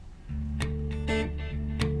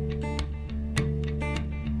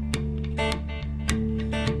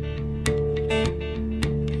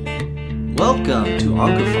Welcome to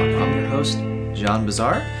OncoPharm. I'm your host, John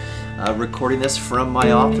Bazar, recording this from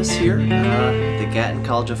my office here at the Gatton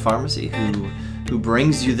College of Pharmacy, who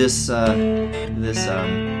brings you this podcast,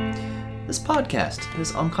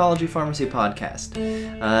 this Oncology Pharmacy podcast.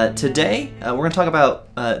 Today, we're going to talk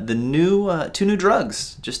about the two new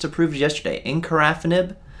drugs just approved yesterday,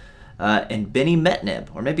 encorafenib and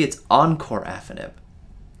binimetinib, or maybe it's encorafenib.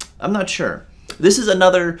 I'm not sure. This is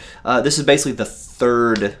basically the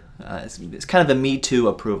third, it's kind of a Me Too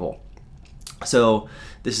approval. So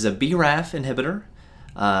this is a BRAF inhibitor,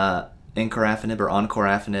 encorafenib or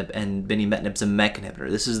encorafenib, and binimetinib's a MEK inhibitor.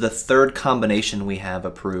 This is the third combination we have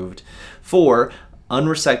approved for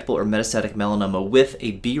unresectable or metastatic melanoma with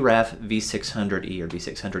a BRAF V600E or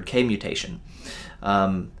V600K mutation.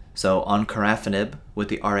 So encorafenib with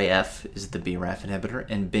the RAF is the BRAF inhibitor,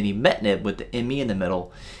 and binimetinib with the ME in the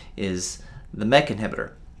middle is the MEK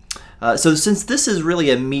inhibitor. So since this is really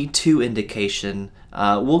a Me Too indication,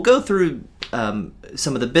 we'll go through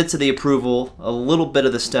some of the bits of the approval, a little bit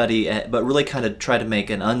of the study, but really kind of try to make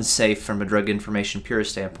an unsafe, from a drug information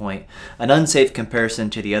purist standpoint, an unsafe comparison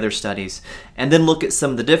to the other studies, and then look at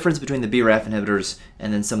some of the difference between the BRAF inhibitors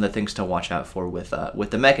and then some of the things to watch out for with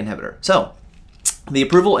the MEK inhibitor. So the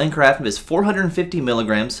approval encorafenib is 450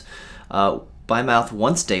 milligrams by mouth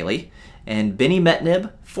once daily, and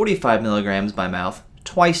binimetinib 45 milligrams by mouth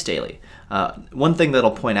twice daily. One thing that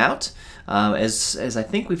I'll point out, as I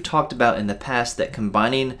think we've talked about in the past, that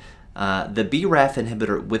combining the BRAF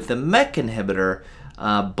inhibitor with the MEK inhibitor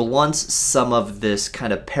blunts some of this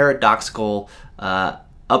kind of paradoxical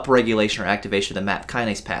upregulation or activation of the MAP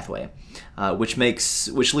kinase pathway, which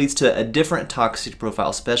leads to a different toxicity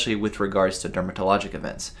profile, especially with regards to dermatologic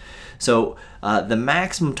events. So the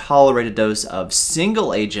maximum tolerated dose of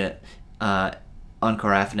single agent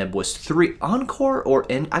encorafenib was 3 Encore or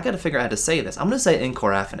I got to figure out how to say this. I'm going to say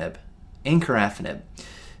encorafenib. Encorafenib.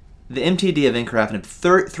 The MTD of encorafenib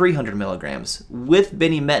 300 milligrams. With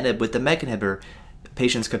binimetinib, with the MEK inhibitor,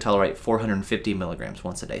 patients could tolerate 450 milligrams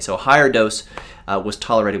once a day. So a higher dose was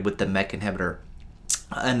tolerated with the MEK inhibitor,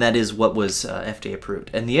 and that is what was FDA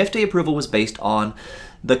approved. And the FDA approval was based on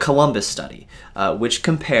the Columbus study, which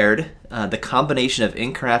compared the combination of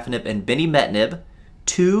encorafenib and binimetinib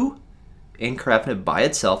to encorafenib by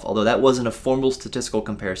itself, although that wasn't a formal statistical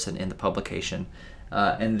comparison in the publication,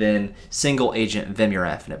 and then single agent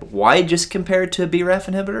vemurafenib. Why just compare it to a BRAF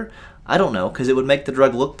inhibitor? I don't know, because it would make the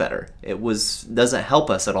drug look better. It doesn't help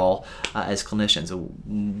us at all as clinicians.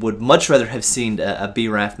 Would much rather have seen a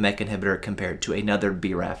BRAF MEK inhibitor compared to another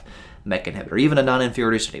BRAF MEK inhibitor. Even a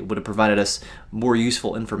non-inferiority study would have provided us more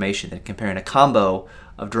useful information than comparing a combo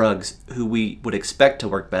of drugs who we would expect to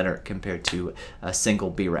work better compared to a single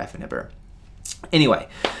BRAF inhibitor. Anyway,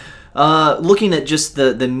 looking at just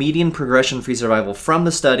the median progression-free survival from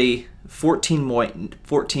the study,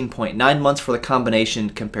 14.9 months for the combination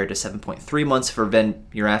compared to 7.3 months for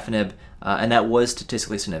vemurafenib, and that was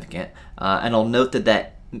statistically significant. And I'll note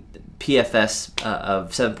that PFS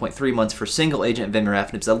of 7.3 months for single-agent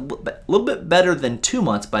vemurafenib is a little bit better than 2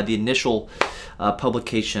 months by the initial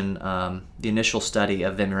publication, the initial study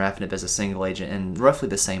of vemurafenib as a single agent in roughly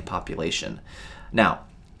the same population. Now,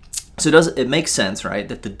 so it makes sense, right,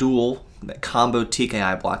 that that combo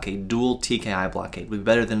TKI blockade, dual TKI blockade would be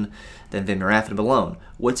better than vemurafenib alone.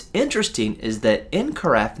 What's interesting is that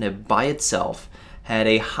encorafenib by itself had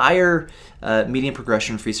a higher median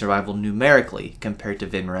progression-free survival numerically compared to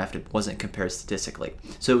vemurafenib. It wasn't compared statistically.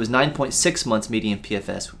 So it was 9.6 months median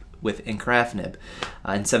PFS with encorafenib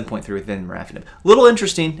and 7.3 with vemurafenib. A little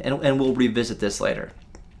interesting, and we'll revisit this later.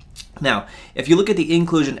 Now, if you look at the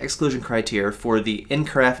inclusion-exclusion criteria for the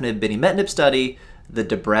encorafenib binimetinib study, the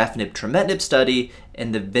dabrafenib trametinib study,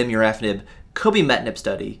 and the vemurafenib cobimetinib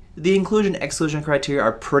study, the inclusion-exclusion criteria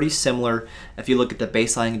are pretty similar. If you look at the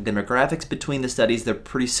baseline demographics between the studies, they're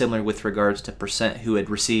pretty similar with regards to percent who had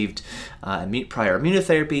received prior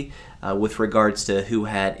immunotherapy, with regards to who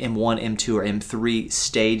had M1, M2, or M3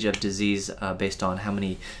 stage of disease based on how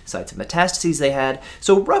many sites of metastases they had.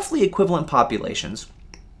 So roughly equivalent populations.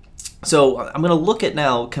 So I'm going to look at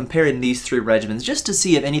now comparing these three regimens just to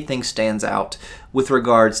see if anything stands out with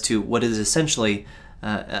regards to what is essentially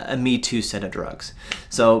a Me Too set of drugs.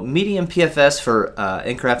 So median PFS for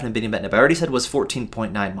encorafenib and binimetinib, I already said, was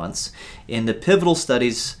 14.9 months. In the pivotal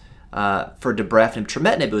studies for dabrafenib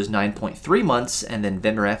trametinib, it was 9.3 months, and then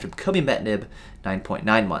vemurafenib cobimetinib,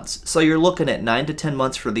 9.9 months. So you're looking at 9 to 10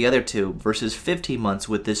 months for the other two versus 15 months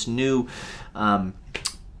with this new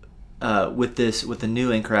with the new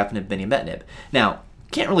encorafenib binimetinib. Now,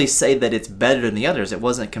 can't really say that it's better than the others. It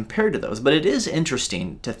wasn't compared to those, but it is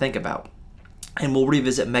interesting to think about. And we'll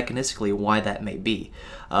revisit mechanistically why that may be.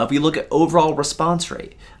 If we look at overall response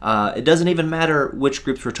rate, it doesn't even matter which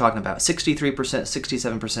groups we're talking about, 63%,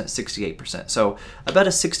 67%, 68%. So about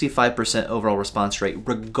a 65% overall response rate,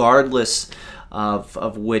 regardless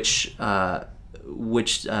of which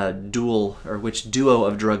duo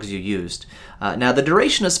of drugs you used. Now, the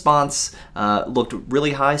duration of response looked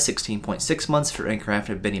really high, 16.6 months for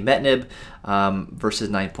encorafenib, binimetinib, versus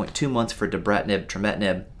 9.2 months for dabrafenib,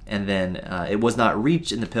 trametinib. And then it was not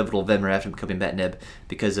reached in the pivotal vemurafenib, cobimetinib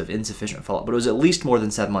because of insufficient follow-up, but it was at least more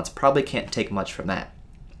than 7 months. Probably can't take much from that.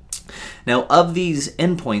 Now, of these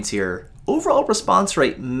endpoints here, overall response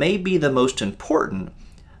rate may be the most important,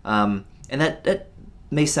 and that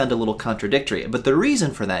may sound a little contradictory, but the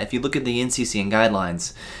reason for that, if you look at the NCCN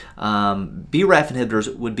guidelines, BRAF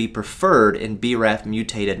inhibitors would be preferred in BRAF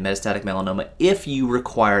mutated metastatic melanoma if you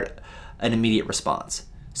required an immediate response.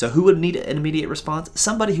 So who would need an immediate response?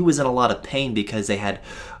 Somebody who was in a lot of pain because they had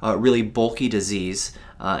really bulky disease,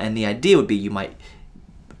 and the idea would be you might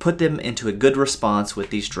put them into a good response with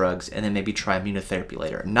these drugs and then maybe try immunotherapy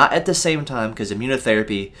later. Not at the same time, because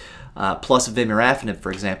immunotherapy plus vemurafenib,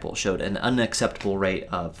 for example, showed an unacceptable rate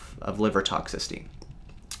of liver toxicity.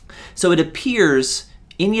 So it appears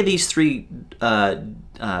any of these three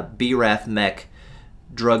BRAF-MEK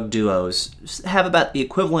drug duos have about the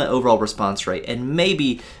equivalent overall response rate, and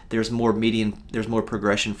maybe there's more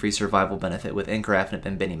progression-free survival benefit with encorafenib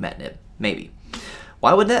and binimetinib. Maybe.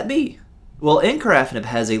 Why would that be? Well, encorafenib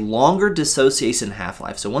has a longer dissociation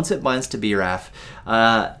half-life. So once it binds to BRAF,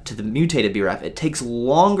 to the mutated BRAF, it takes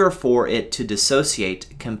longer for it to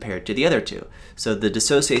dissociate compared to the other two. So the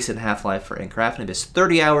dissociation half-life for encorafenib is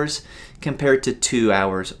 30 hours compared to 2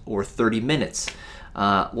 hours or 30 minutes.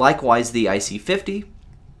 Likewise, the IC50,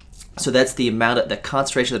 so that's the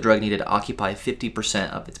concentration of the drug needed to occupy 50%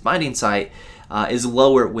 of its binding site, is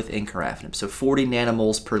lower with encorafenib. So 40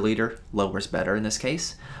 nanomoles per liter, lower is better in this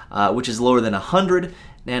case, which is lower than 100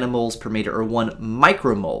 nanomoles per meter or 1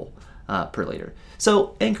 micromole per liter.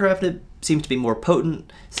 So encorafenib seems to be more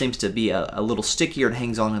potent, seems to be a little stickier and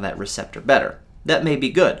hangs on to that receptor better. That may be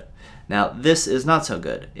good. Now, this is not so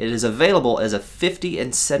good. It is available as a 50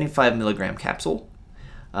 and 75 milligram capsule,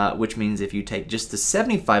 which means if you take just the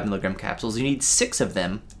 75 milligram capsules, you need 6 of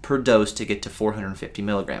them per dose to get to 450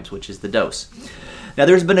 milligrams, which is the dose. Now,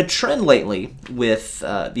 there's been a trend lately with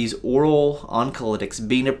these oral oncolytics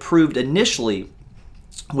being approved initially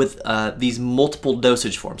with these multiple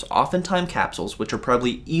dosage forms, oftentimes capsules, which are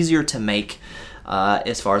probably easier to make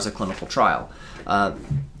as far as a clinical trial.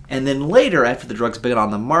 And then later, after the drug's been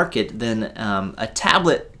on the market, then a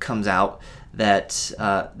tablet comes out that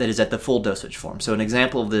is at the full dosage form. So an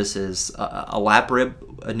example of this is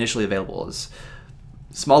olaparib, initially available as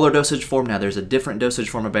smaller dosage form. Now there's a different dosage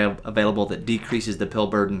form available that decreases the pill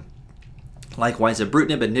burden. Likewise,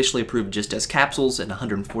 ibrutinib, initially approved just as capsules and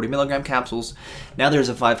 140 milligram capsules. Now there's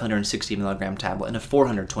a 560 milligram tablet and a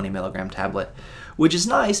 420 milligram tablet, which is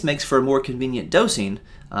nice, makes for a more convenient dosing.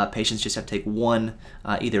 Patients just have to take one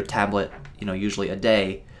either tablet, usually a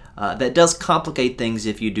day. That does complicate things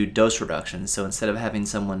if you do dose reductions. So instead of having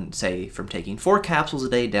someone, say, from taking 4 capsules a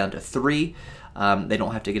day down to 3, they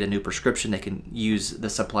don't have to get a new prescription. They can use the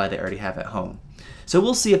supply they already have at home. So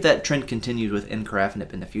we'll see if that trend continues with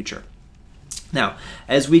encorafenib in the future. Now,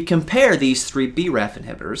 as we compare these 3 BRAF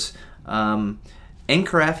inhibitors,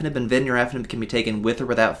 encorafenib and vemurafenib can be taken with or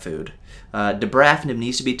without food. Dabrafenib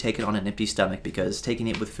needs to be taken on an empty stomach because taking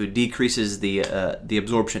it with food decreases the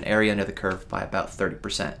absorption area under the curve by about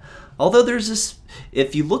 30%. Although there's this,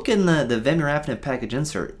 if you look in the vemurafenib package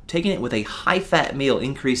insert, taking it with a high-fat meal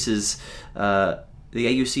increases the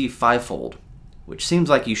AUC 5-fold, which seems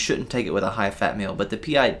like you shouldn't take it with a high-fat meal, but the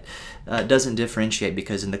PI doesn't differentiate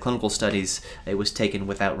because in the clinical studies it was taken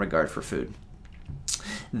without regard for food.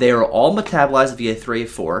 They are all metabolized via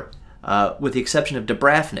 3A4, with the exception of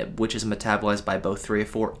dabrafenib, which is metabolized by both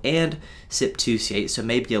 3A4 and CYP2C8, so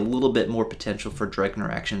maybe a little bit more potential for drug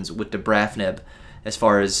interactions with dabrafenib as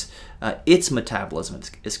far as its metabolism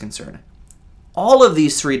is concerned. All of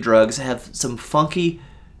these 3 drugs have some funky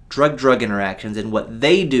drug-drug interactions in what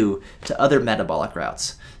they do to other metabolic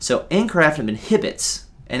routes. So encorafenib inhibits,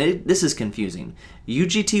 and this is confusing,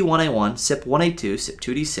 UGT1A1, CYP1A2,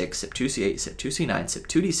 CYP2D6, CYP2C8, CYP2C9,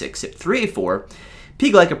 CYP2D6, CYP3A4,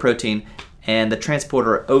 P-glycoprotein, and the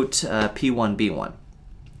transporter OAT-P1B1.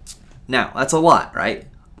 Now, that's a lot, right?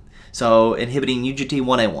 So inhibiting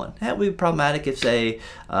UGT1A1, that would be problematic if, say,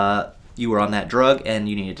 you were on that drug and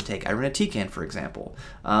you needed to take irinotecan, for example.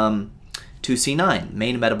 2C9,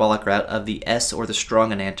 main metabolic route of the S or the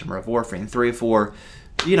strong enantiomer of warfarin. 3A4,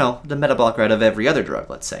 the metabolic route of every other drug,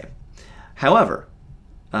 let's say. However,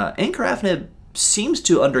 encorafenib seems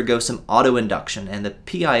to undergo some autoinduction, and the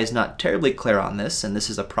PI is not terribly clear on this, and this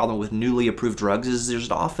is a problem with newly approved drugs, is there's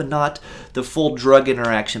often not the full drug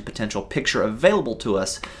interaction potential picture available to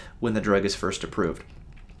us when the drug is first approved.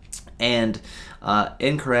 And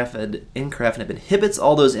encorafenib inhibits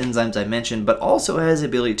all those enzymes I mentioned, but also has the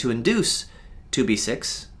ability to induce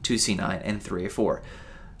 2B6, 2C9, and 3A4.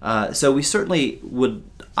 So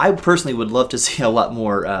I personally would love to see a lot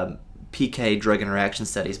more PK drug interaction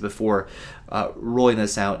studies before rolling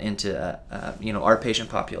this out into our patient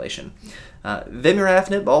population.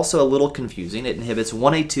 Vemurafenib, also a little confusing. It inhibits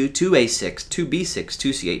 1A2, 2A6, 2B6,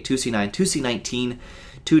 2C8, 2C9, 2C19,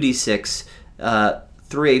 2D6,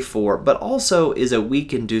 3A4, but also is a weak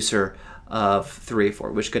inducer of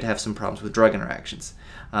 3A4, which could have some problems with drug interactions.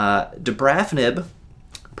 Dabrafenib,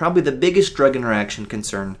 probably the biggest drug interaction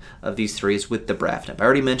concern of these three is with dabrafenib. I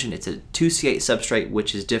already mentioned it's a 2C8 substrate,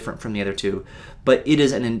 which is different from the other two, but it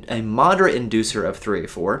is a moderate inducer of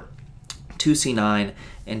 3A4, 2C9,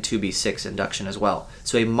 and 2B6 induction as well.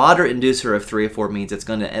 So a moderate inducer of 3A4 means it's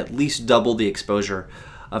going to at least double the exposure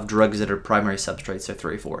of drugs that are primary substrates of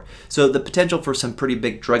 3A4. So the potential for some pretty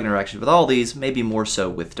big drug interactions with all these, maybe more so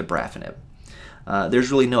with dabrafenib.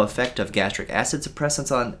 There's really no effect of gastric acid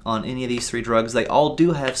suppressants on any of these three drugs. They all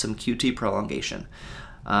do have some QT prolongation.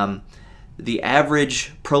 The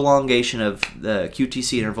average prolongation of the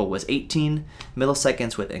QTc interval was 18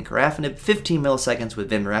 milliseconds with encorafenib, 15 milliseconds with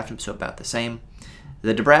vemurafenib, so about the same.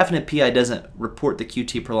 The dabrafenib PI doesn't report the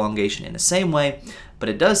QT prolongation in the same way, but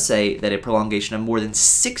it does say that a prolongation of more than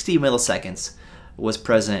 60 milliseconds was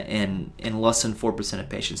present in less than 4% of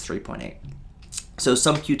patients, 3.8. So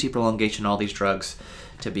some QT prolongation in all these drugs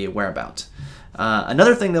to be aware about.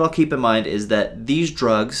 Another thing that I'll keep in mind is that these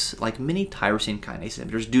drugs, like many tyrosine kinase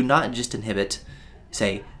inhibitors, do not just inhibit,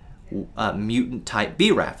 say, mutant type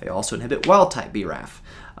BRAF. They also inhibit wild type BRAF.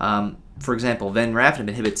 For example, vemurafenib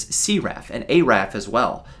inhibits CRAF and ARAF as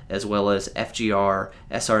well as FGR,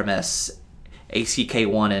 SRMS,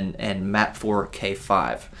 ACK1, and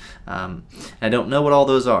MAP4K5. I don't know what all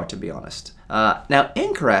those are, to be honest. Now,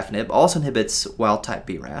 encorafenib also inhibits wild-type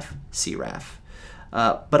BRAF, CRAF,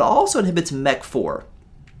 but also inhibits MEK4.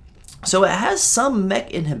 So it has some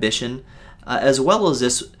MEK inhibition as well as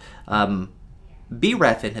this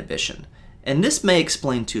BRAF inhibition. And this may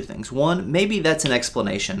explain two things. One, maybe that's an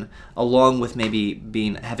explanation, along with maybe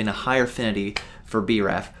having a higher affinity for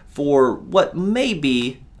BRAF for what may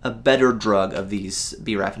be a better drug of these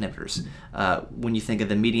BRAF inhibitors. When you think of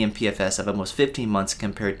the median PFS of almost 15 months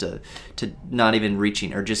compared to not even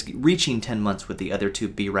reaching, or just reaching 10 months with the other two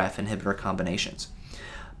BRAF inhibitor combinations.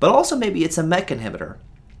 But also maybe it's a MEK inhibitor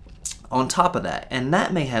on top of that, and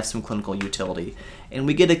that may have some clinical utility. And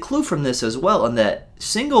we get a clue from this as well in that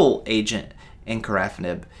single agent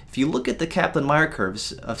encorafenib, if you look at the Kaplan-Meier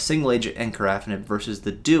curves of single agent encorafenib versus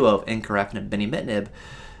the duo of encorafenib-binimetinib,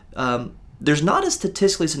 there's not a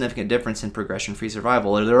statistically significant difference in progression-free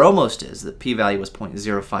survival, or there almost is. The p-value was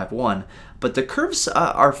 0.051, but the curves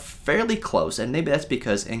are fairly close, and maybe that's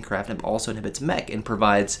because encorafenib also inhibits MEK and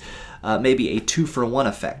provides maybe a 2-for-1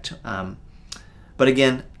 effect. But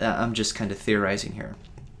again, I'm just kind of theorizing here.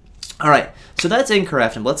 All right, so that's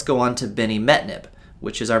encorafenib. Let's go on to binimetinib,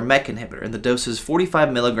 which is our MEK inhibitor, and the dose is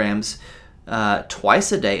 45 milligrams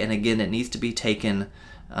twice a day, and again, it needs to be taken.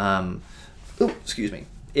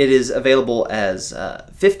 It is available as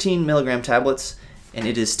 15 milligram tablets, and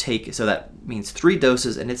it is so that means 3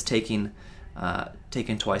 doses, and it's taken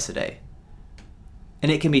twice a day.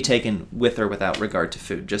 And it can be taken with or without regard to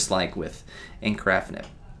food, just like with encorafenib.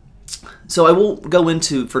 So I won't go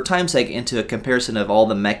into, for time's sake, into a comparison of all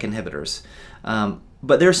the MEK inhibitors.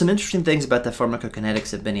 But there are some interesting things about the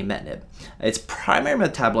pharmacokinetics of binimetinib. It's primarily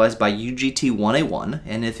metabolized by UGT1A1,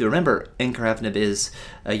 and if you remember, encorafenib is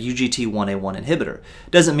a UGT1A1 inhibitor.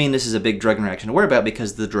 Doesn't mean this is a big drug interaction to worry about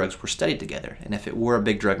because the drugs were studied together, and if it were a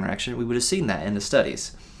big drug interaction, we would have seen that in the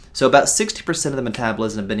studies. So about 60% of the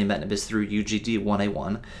metabolism of binimetinib is through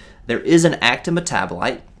UGT1A1. There is an active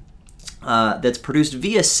metabolite that's produced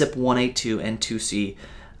via CYP1A2 and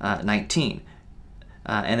 2C19.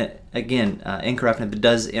 Encorafenib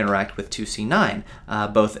does interact with 2C9,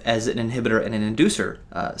 both as an inhibitor and an inducer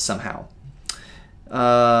somehow.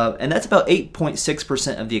 And that's about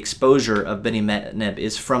 8.6% of the exposure of binimetinib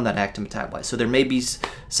is from that active metabolite. So there may be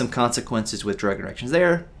some consequences with drug interactions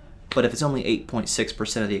there, but if it's only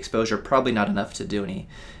 8.6% of the exposure, probably not enough to do any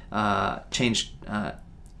change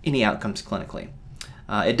any outcomes clinically.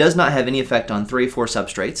 It does not have any effect on 3-4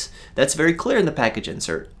 substrates. That's very clear in the package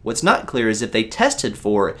insert. What's not clear is if they tested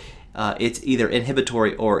for its either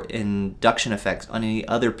inhibitory or induction effects on any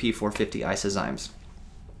other P450 isozymes.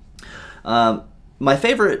 My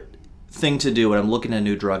favorite thing to do when I'm looking at a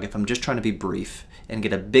new drug, if I'm just trying to be brief and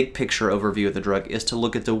get a big picture overview of the drug, is to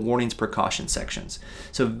look at the warnings precaution sections.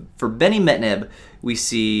 So for benimetinib, we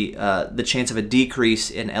see the chance of a decrease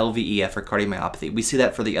in LVEF or cardiomyopathy. We see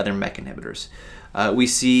that for the other MEK inhibitors. We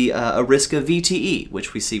see a risk of VTE,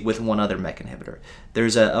 which we see with one other MEK inhibitor.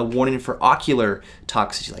 There's a warning for ocular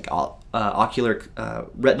toxicity, like ocular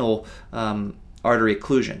retinal artery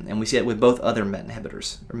occlusion, and we see it with both other MEK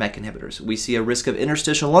inhibitors. We see a risk of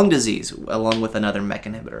interstitial lung disease along with another MEK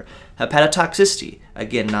inhibitor. Hepatotoxicity,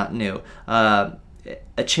 again, not new.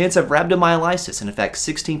 A chance of rhabdomyolysis. In fact,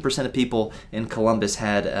 16% of people in Columbus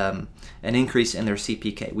had an increase in their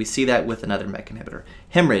CPK. We see that with another MEK inhibitor.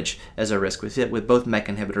 Hemorrhage as a risk. We see it with both MEK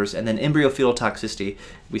inhibitors. And then embryo-fetal toxicity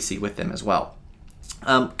we see with them as well.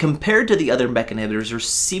 Compared to the other MEK inhibitors, there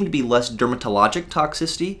seemed to be less dermatologic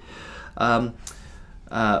toxicity.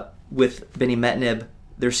 With benimetinib,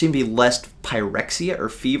 there seemed to be less pyrexia or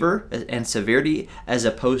fever and severity as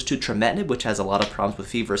opposed to trametinib, which has a lot of problems with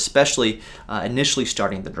fever, especially initially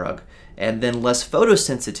starting the drug. And then less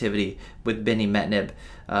photosensitivity with benimetinib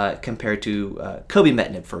compared to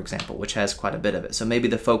cobimetinib, for example, which has quite a bit of it. So maybe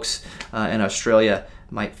the folks in Australia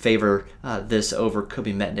might favor this over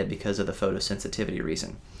cobimetinib because of the photosensitivity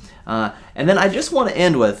reason. And then I just want to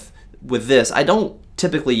end with this. I don't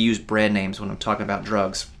typically use brand names when I'm talking about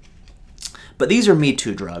drugs, but these are Me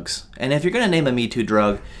Too drugs. And if you're going to name a Me Too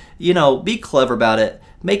drug, be clever about it,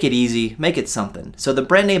 make it easy, make it something. So the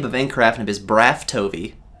brand name of encorafenib is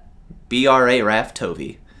Braftovi,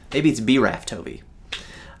 B-R-A-Raftovi. Maybe it's B-Raftovi.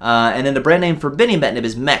 And then the brand name for benimetinib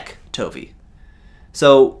is Mektovi.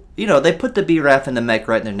 So, they put the B-Raf and the Mek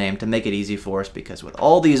right in their name to make it easy for us, because with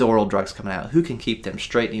all these oral drugs coming out, who can keep them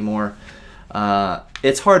straight anymore?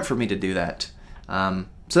 It's hard for me to do that.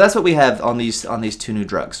 So that's what we have on these two new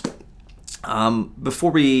drugs.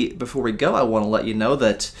 Before we go, I want to let you know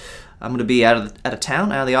that I'm going to be out of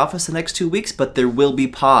town, out of the office the next 2 weeks, but there will be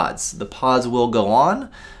pods. The pods will go on,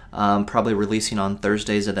 probably releasing on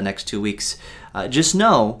Thursdays of the next 2 weeks. Just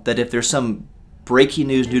know that if there's some breaking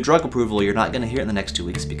news, new drug approval, you're not going to hear it in the next 2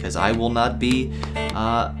 weeks, because I will not be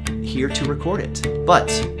here to record it.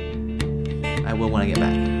 But I will when I get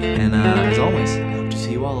back. And as always, I hope to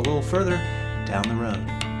see you all a little further down the road.